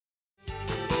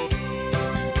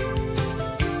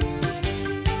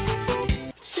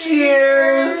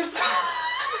Cheers!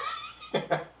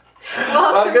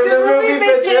 Welcome to Movie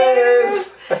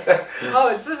Bitches!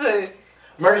 Oh, this is a...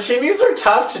 Martinis are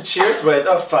tough to cheers with.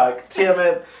 Oh, fuck. Damn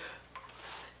it.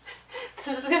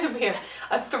 This is going to be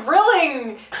a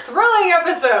thrilling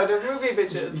episode of Movie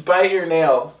Bitches. Bite your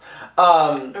nails.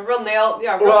 A real nail,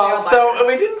 yeah, real well, nail so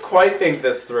we didn't quite think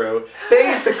this through.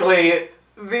 Basically,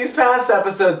 these past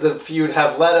episodes of Feud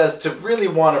have led us to really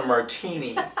want a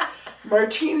martini.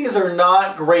 Martinis are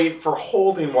not great for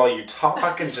holding while you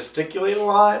talk and gesticulate a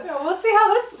lot. Yeah, we'll see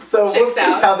how this So we'll see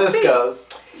how this goes.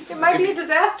 It might be a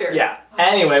disaster. Yeah.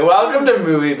 Anyway, welcome to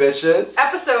Movie Bitches.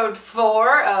 Episode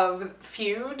 4 of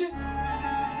Feud.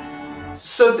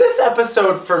 So this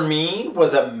episode for me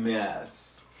was a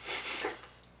mess.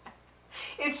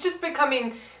 It's just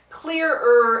becoming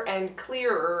clearer and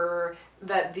clearer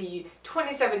that the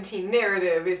 2017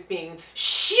 narrative is being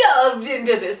shoved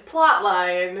into this plot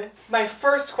line. My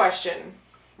first question,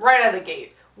 right out of the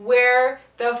gate, where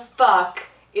the fuck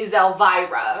is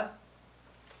Elvira?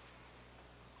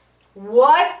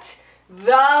 What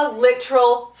the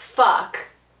literal fuck?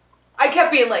 I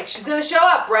kept being like, she's gonna show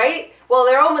up, right? Well,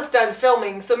 they're almost done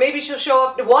filming, so maybe she'll show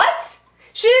up. What?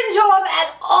 She didn't show up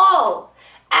at all.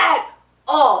 At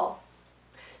all.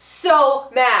 So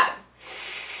mad.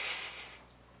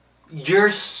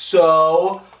 You're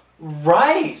so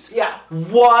right. Yeah.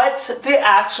 What the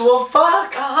actual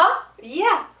fuck? Uh-huh.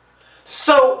 Yeah.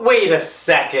 So, wait a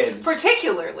second.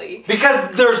 Particularly.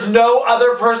 Because there's no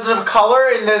other person of color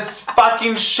in this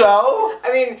fucking show?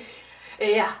 I mean,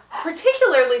 yeah.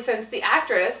 Particularly since the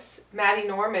actress, Maddie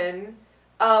Norman,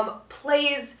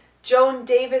 plays Joan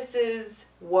Davis's,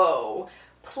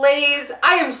 plays,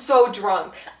 I am so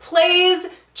drunk, plays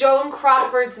Joan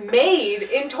Crawford's maid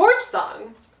in Torch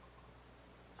Song.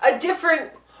 A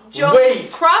different Joan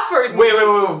Crawford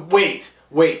movie.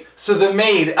 Wait. So the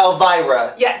maid,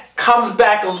 Elvira, yes, comes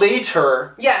back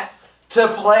later, yes, to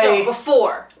play... No,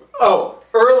 before. Oh,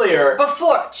 earlier.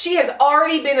 Before. She has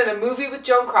already been in a movie with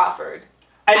Joan Crawford.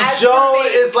 And Joan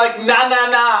is like, nah,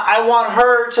 I want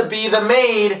her to be the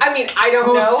maid. I mean, I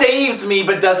don't know. Who saves me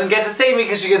but doesn't get to save me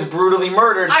because she gets brutally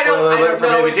murdered. I don't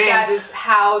know if that is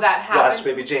how that happened. Watch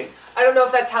Baby Jane. I don't know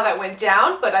if that's how that went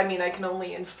down, but I mean, I can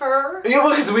only infer. Yeah,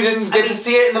 well, because we didn't get to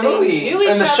see it in the movie.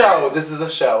 In the show. This is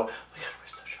a show. Oh my God, we're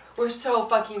so drunk. We're so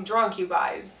fucking drunk, you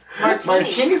guys.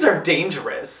 Martinis are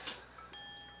dangerous.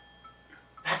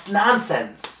 That's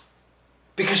nonsense.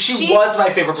 Because she was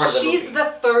my favorite part of the movie. She's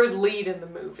the third lead in the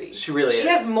movie. She really is. She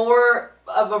has more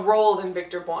of a role than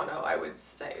Victor Buono, I would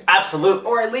say. Absolutely.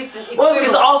 Or at least an well,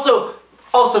 because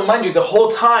also, mind you, the whole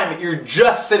time you're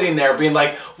just sitting there being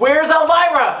like, "Where's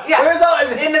Elvira? Yeah. Where's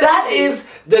Elvira?" That is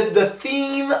the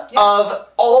theme of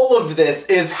all of this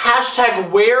is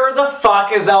hashtag Where the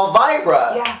fuck is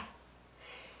Elvira? Yeah.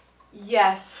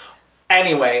 Yes.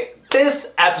 Anyway, this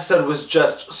episode was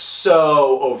just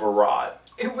so overwrought.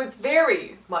 It was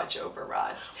very much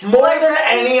overwrought. More than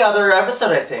any other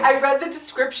episode, I think. I read the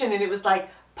description and it was like,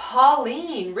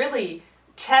 Pauline really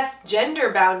tests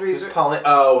gender boundaries. Who's Pauline?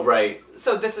 Oh, right.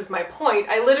 So this is my point.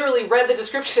 I literally read the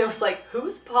description and was like,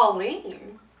 who's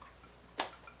Pauline?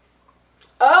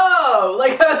 Oh,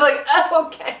 like I was like, oh,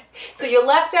 okay. So you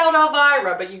left out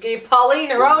Elvira, but you gave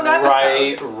Pauline her own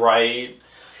episode. Right.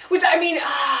 Which, I mean,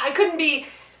 I couldn't be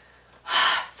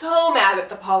so mad at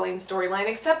the Pauline storyline,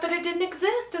 except that it didn't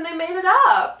exist and they made it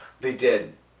up. They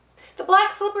did. The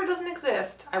black slipper doesn't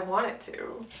exist. I want it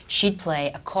to. She'd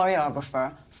play a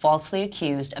choreographer falsely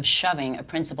accused of shoving a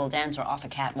principal dancer off a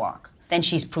catwalk. Then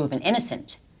she's proven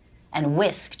innocent and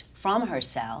whisked from her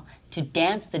cell to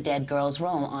dance the dead girl's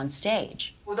role on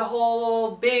stage. Well, the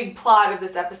whole big plot of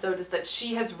this episode is that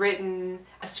she has written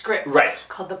a script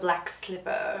called The Black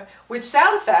Slipper, which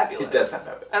sounds fabulous. It does sound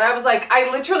fabulous. And I was like, I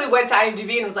literally went to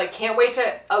IMDb and was like, can't wait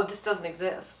to, oh, this doesn't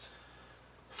exist.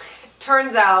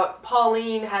 Turns out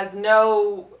Pauline has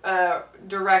no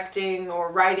directing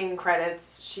or writing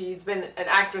credits. She's been an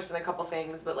actress in a couple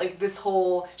things, but like this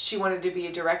whole she wanted to be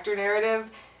a director narrative,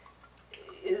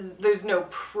 there's no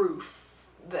proof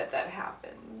that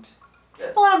happened.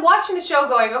 Yes. Well, I'm watching the show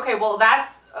going, okay, well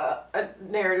that's a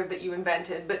narrative that you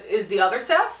invented, but is the other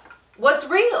stuff? What's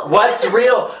real? What's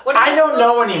real? What I don't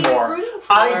know anymore.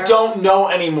 I don't know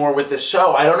anymore with this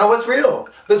show. I don't know what's real.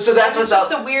 But so that's what's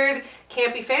just a weird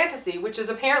campy fantasy, which is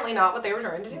apparently not what they were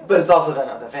trying to do. But it's also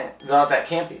not that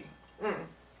campy.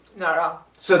 Not at all.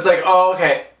 So it's like, oh,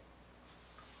 okay.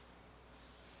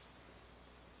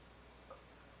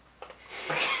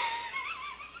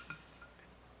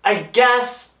 I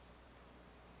guess,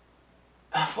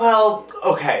 well,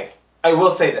 okay. I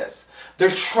will say this. They're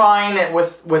trying it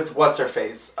with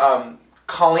what's-her-face,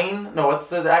 Colleen? No, what's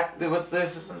the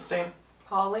assistant's name?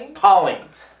 Pauline? Pauline.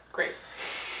 Great.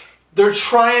 They're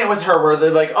trying it with her where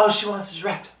they're like, oh, she wants to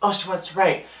direct. Oh, she wants to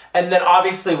write. And then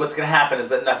obviously what's going to happen is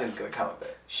that nothing's going to come of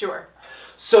it. Sure.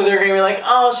 So they're going to be like,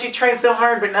 oh, she tried so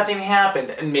hard, but nothing happened.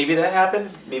 And maybe that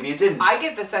happened. Maybe it didn't. I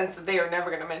get the sense that they are never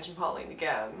going to mention Pauline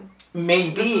again.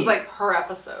 Maybe. This was like her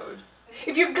episode.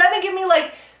 If you're going to give me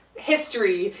like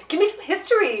history, give me some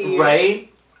history.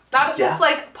 Right? Not this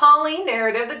like Pauline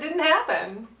narrative that didn't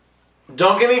happen.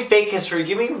 Don't give me fake history.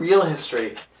 Give me real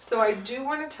history. So I do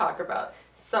want to talk about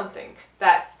something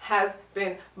that has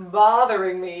been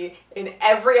bothering me in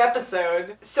every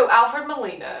episode. So Alfred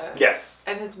Molina Yes.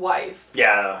 and his wife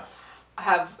Yeah.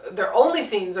 have, their only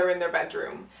scenes are in their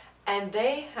bedroom, and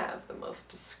they have the most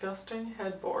disgusting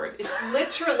headboard. It's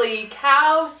literally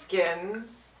cow skin,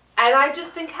 and I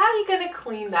just think, how are you gonna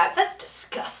clean that? That's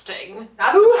disgusting.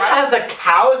 Not Who surprised. has a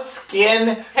cow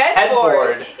skin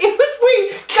headboard? It was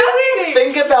disgusting. Can we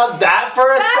think about that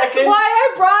for a That's second? why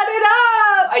I brought it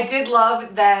up. I did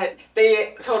love that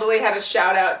they totally had a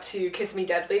shout out to Kiss Me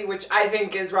Deadly, which I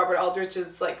think is Robert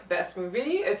Aldrich's like best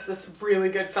movie. It's this really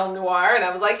good film noir, and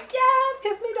I was like, yes,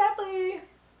 Kiss Me Deadly.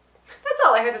 That's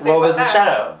all I had to say What about was the that. shout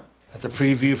out? At the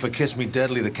preview for Kiss Me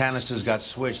Deadly, the canisters got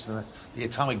switched and the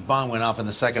atomic bomb went off in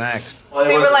the second act. Well,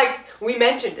 They were like, we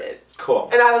mentioned it. cool.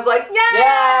 And I was like, yay!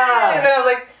 Yeah! And then I was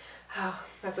like, oh,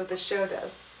 that's what this show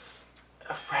does.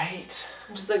 Right.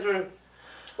 It just like sort of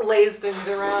lays things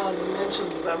around and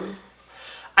mentions them.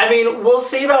 I mean, we'll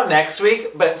see about next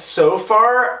week, but so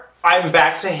far, I'm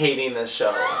back to hating this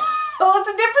show. Well, it's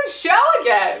a different show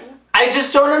again. I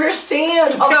just don't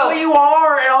understand. Pick Although- what you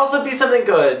are and also be something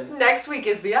good. Next week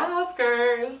is the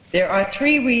Oscars. There are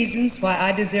 3 reasons why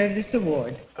I deserve this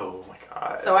award. Oh my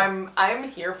god. So I'm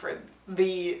here for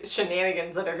the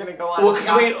shenanigans that are going to go on. Well, at because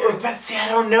the Oscars. but see, I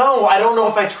don't know. I don't know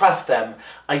if I trust them.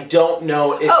 I don't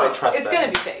know if I trust them. it's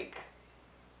going to be fake.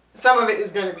 Some of it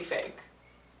is going to be fake.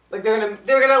 Like they're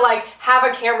gonna like have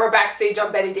a camera backstage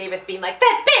on Bette Davis being like,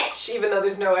 that bitch, even though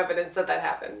there's no evidence that that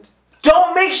happened.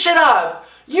 Don't make shit up.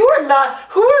 You are not.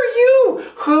 Who are you?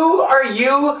 Who are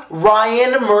you,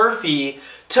 Ryan Murphy,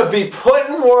 to be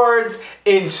putting words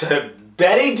into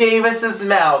Bette Davis's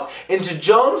mouth, into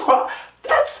Joan Crawford?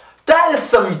 That is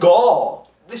some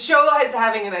gall. The show is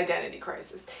having an identity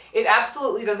crisis. It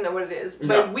absolutely doesn't know what it is. But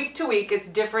No. week to week, it's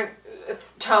different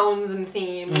tones and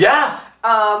themes. Yeah.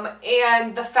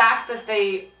 And the fact that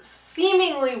they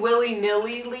seemingly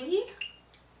willy-nilly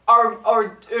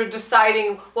are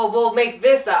deciding, well, we'll make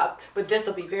this up, but this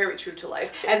will be very true to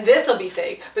life, and this will be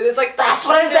fake. But it's like, That's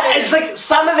what I'm saying. It's like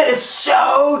some of it is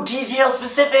so detail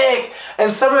specific,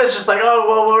 and some of it's just like, oh,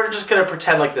 well, we're just gonna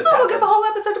pretend like this we'll happened. give a whole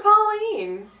episode to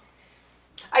Pauline.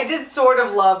 I did sort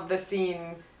of love the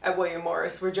scene at William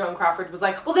Morris where Joan Crawford was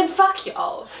like, well, then fuck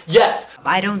y'all. Yes.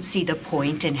 I don't see the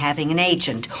point in having an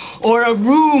agent or a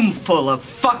room full of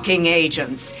fucking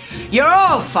agents. You're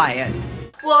all fired.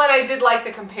 Well, and I did like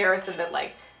the comparison that,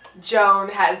 like, Joan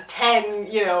has 10,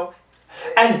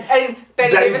 And Bette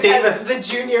Bette Davis has the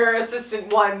junior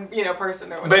assistant one,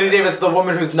 person or whatever. Bette Davis, the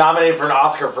woman who's nominated for an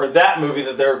Oscar for that movie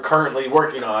that they're currently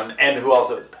working on, and who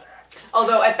also is better actress.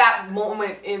 Although at that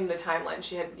moment in the timeline,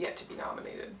 she had yet to be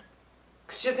nominated.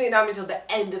 She doesn't get nominated until the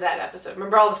end of that episode.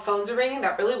 Remember all the phones are ringing?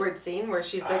 That really weird scene where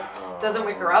she's like, doesn't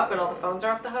wake her up and all the phones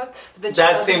are off the hook? But then she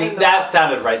doesn't hang them up.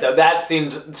 Sounded right though.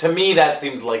 To me, that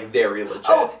seemed like very legit.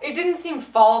 Oh, it didn't seem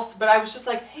false, but I was just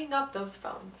like, hang up those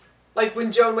phones. Like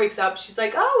when Joan wakes up, she's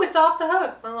like, oh, it's off the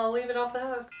hook. Well, I'll leave it off the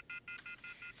hook.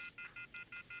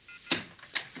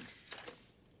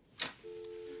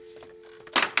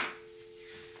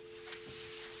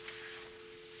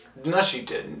 No, she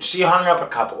didn't. She hung up a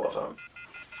couple of them.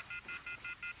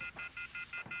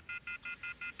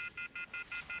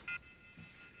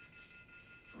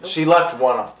 She left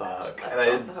one off the hook, She left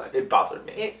and off the hook. it bothered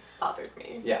me. It bothered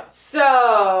me. Yeah. So,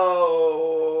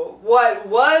 what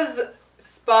was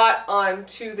spot on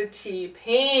to the T,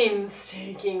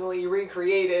 painstakingly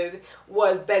recreated,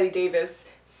 was Bette Davis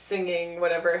singing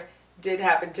whatever did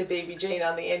happen to Baby Jane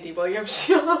on the Andy Williams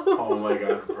show. Oh my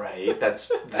god, right? That's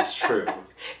true.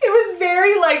 It was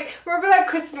very like, remember that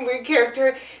Kristen Wiig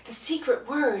character? The secret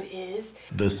word is...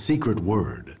 The secret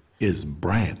word is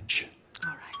branch.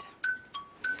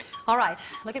 All right,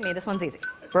 look at me. This one's easy.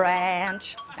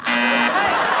 Branch.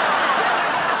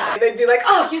 They'd be like,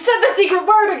 oh, you said the secret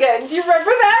word again. Do you remember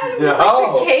that? With, No.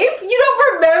 like, the cape? You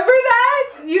don't remember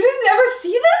that? You didn't ever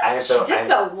see this? She did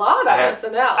it a lot on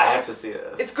SNL. I have to see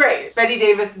this. It's great. Bette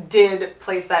Davis did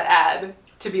place that ad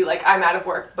to be like, I'm out of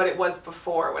work, but it was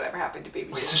before whatever happened to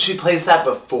Baby Wait, Jane. so she plays that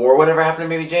before whatever happened to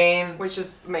Baby Jane? Which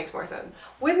just makes more sense.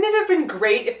 Wouldn't it have been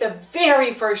great if the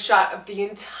very first shot of the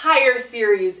entire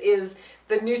series is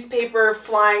the newspaper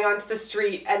flying onto the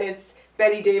street and it's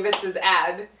Bette Davis's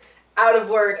ad? Out of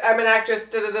work, I'm an actress,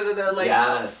 da-da-da-da-da, like...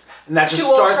 Yes. And that just too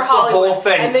old starts for the Hollywood. whole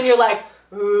thing. And then you're like,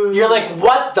 ooh. You're like,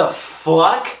 what the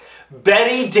fuck?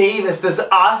 Bette Davis, this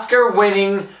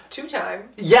Oscar-winning... 2-time.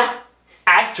 Yeah,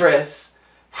 actress,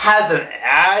 has an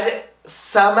ad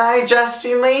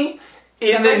semi-jestingly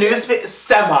in the newspaper.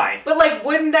 Semi. But like,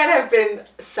 wouldn't that have been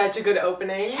such a good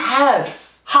opening?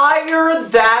 Yes. Hire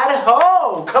that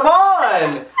hoe. Come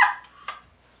on.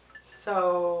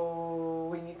 So,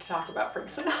 we need to talk about Frank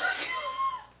Sinatra.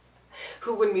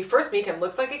 Who, when we first meet him,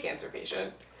 looks like a cancer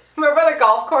patient. Remember on the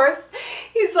golf course?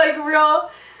 He's like real...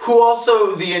 Who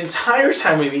also, the entire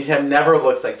time we meet him, never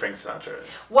looks like Frank Sinatra.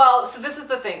 Well, so this is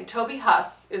the thing. Toby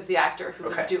Huss is the actor who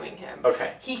was doing him.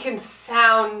 Okay. He can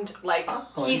sound like...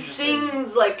 he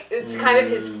sings like... It's kind of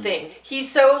his Mm. thing.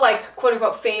 He's so, like,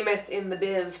 quote-unquote famous in the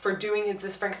biz for doing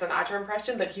this Frank Sinatra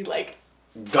impression that he, like...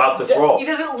 Got this role. He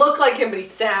doesn't look like him, but he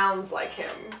sounds like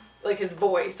him. Like his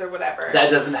voice or whatever.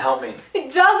 That doesn't help me.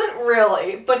 It doesn't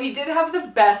really, but he did have the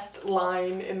best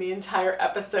line in the entire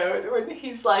episode when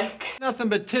he's like... Nothing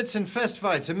but tits and fist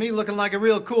fights and me looking like a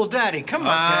real cool daddy. Come on.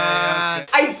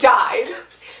 I died.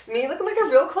 Me looking like a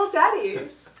real cool daddy.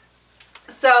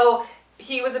 So,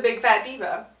 he was a big fat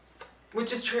diva,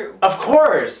 which is true. Of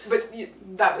course. But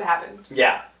that happened.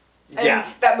 Yeah. And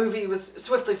yeah. that movie was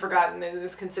swiftly forgotten and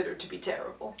is considered to be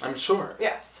terrible. I'm sure.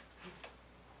 Yes.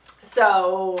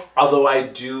 So... Although I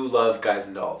do love Guys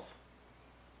and Dolls.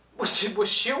 Well,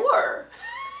 sure.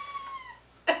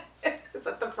 Is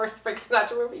that the first Frank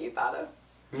Sinatra movie you thought of?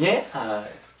 Yeah.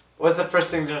 What's the first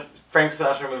Frank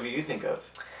Sinatra movie you think of?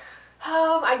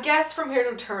 I guess From Here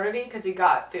to Eternity, because he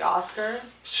got the Oscar.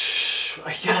 Shh,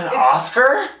 he got an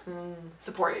Oscar?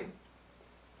 Supporting.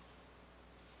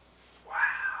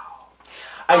 Wow.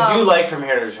 I do like From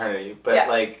Here to Eternity, but yeah.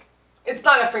 like... It's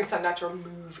not a Frank Sinatra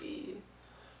movie.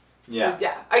 Yeah. So,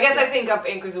 yeah. I guess I think of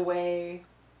Anchors Away.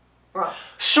 Well,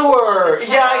 sure.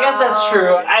 Yeah, I guess that's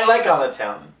true. I like On the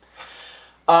Town.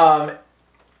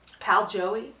 Pal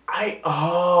Joey.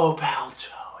 Pal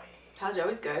Joey. Pal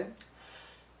Joey's good.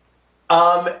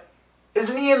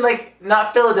 Isn't he in like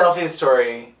not Philadelphia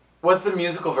Story? What's the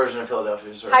musical version of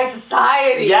Philadelphia Story? High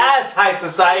Society. Yes, High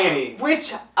Society.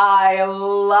 Which I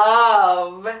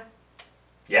love.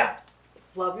 Yeah.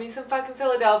 Love me some fucking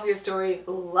Philadelphia Story.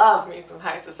 Love me some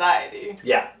High Society.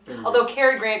 Yeah. Although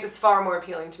Cary Grant is far more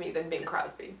appealing to me than Bing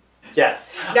Crosby. Yes.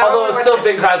 Now although it's still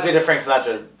Bing Crosby to Frank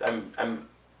Sinatra. I'm.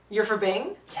 You're for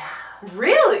Bing? Yeah.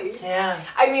 Really? Yeah.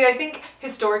 I mean, I think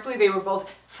historically they were both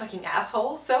fucking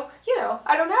assholes, so, you know,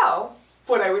 I don't know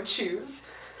what I would choose.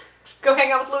 Go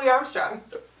hang out with Louis Armstrong.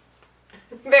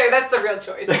 There, that's the real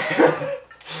choice.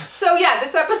 So yeah,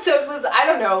 this episode was, I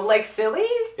don't know, like silly?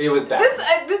 It was bad.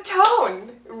 The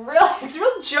tone, it's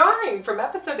real jarring from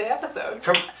episode to episode.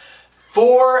 From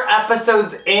 4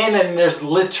 episodes in and there's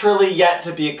literally yet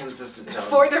to be a consistent tone.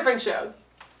 4 different shows.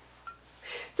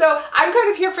 So I'm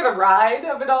kind of here for the ride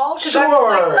of it all. Sure. I'm just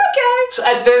like,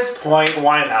 okay. At this point,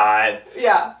 why not?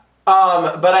 Yeah.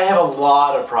 But I have a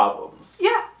lot of problems.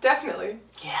 Yeah, definitely.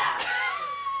 Yeah.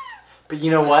 But you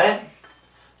know what?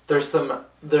 There's some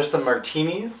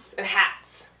martinis. And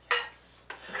hats.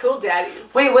 Cool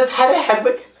daddies. Wait, was Hedda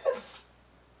Hedwig in this?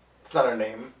 It's not her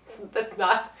name. That's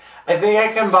not I think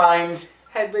I combined...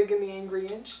 Hedwig and the Angry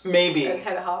Inch. Maybe. And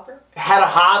Hedda Hopper. Hedda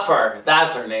Hopper.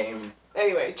 That's her name.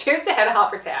 Anyway, cheers to Hedda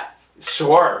Hopper's hats.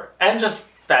 Sure. And just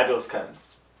fabulous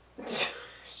cunts.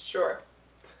 Sure.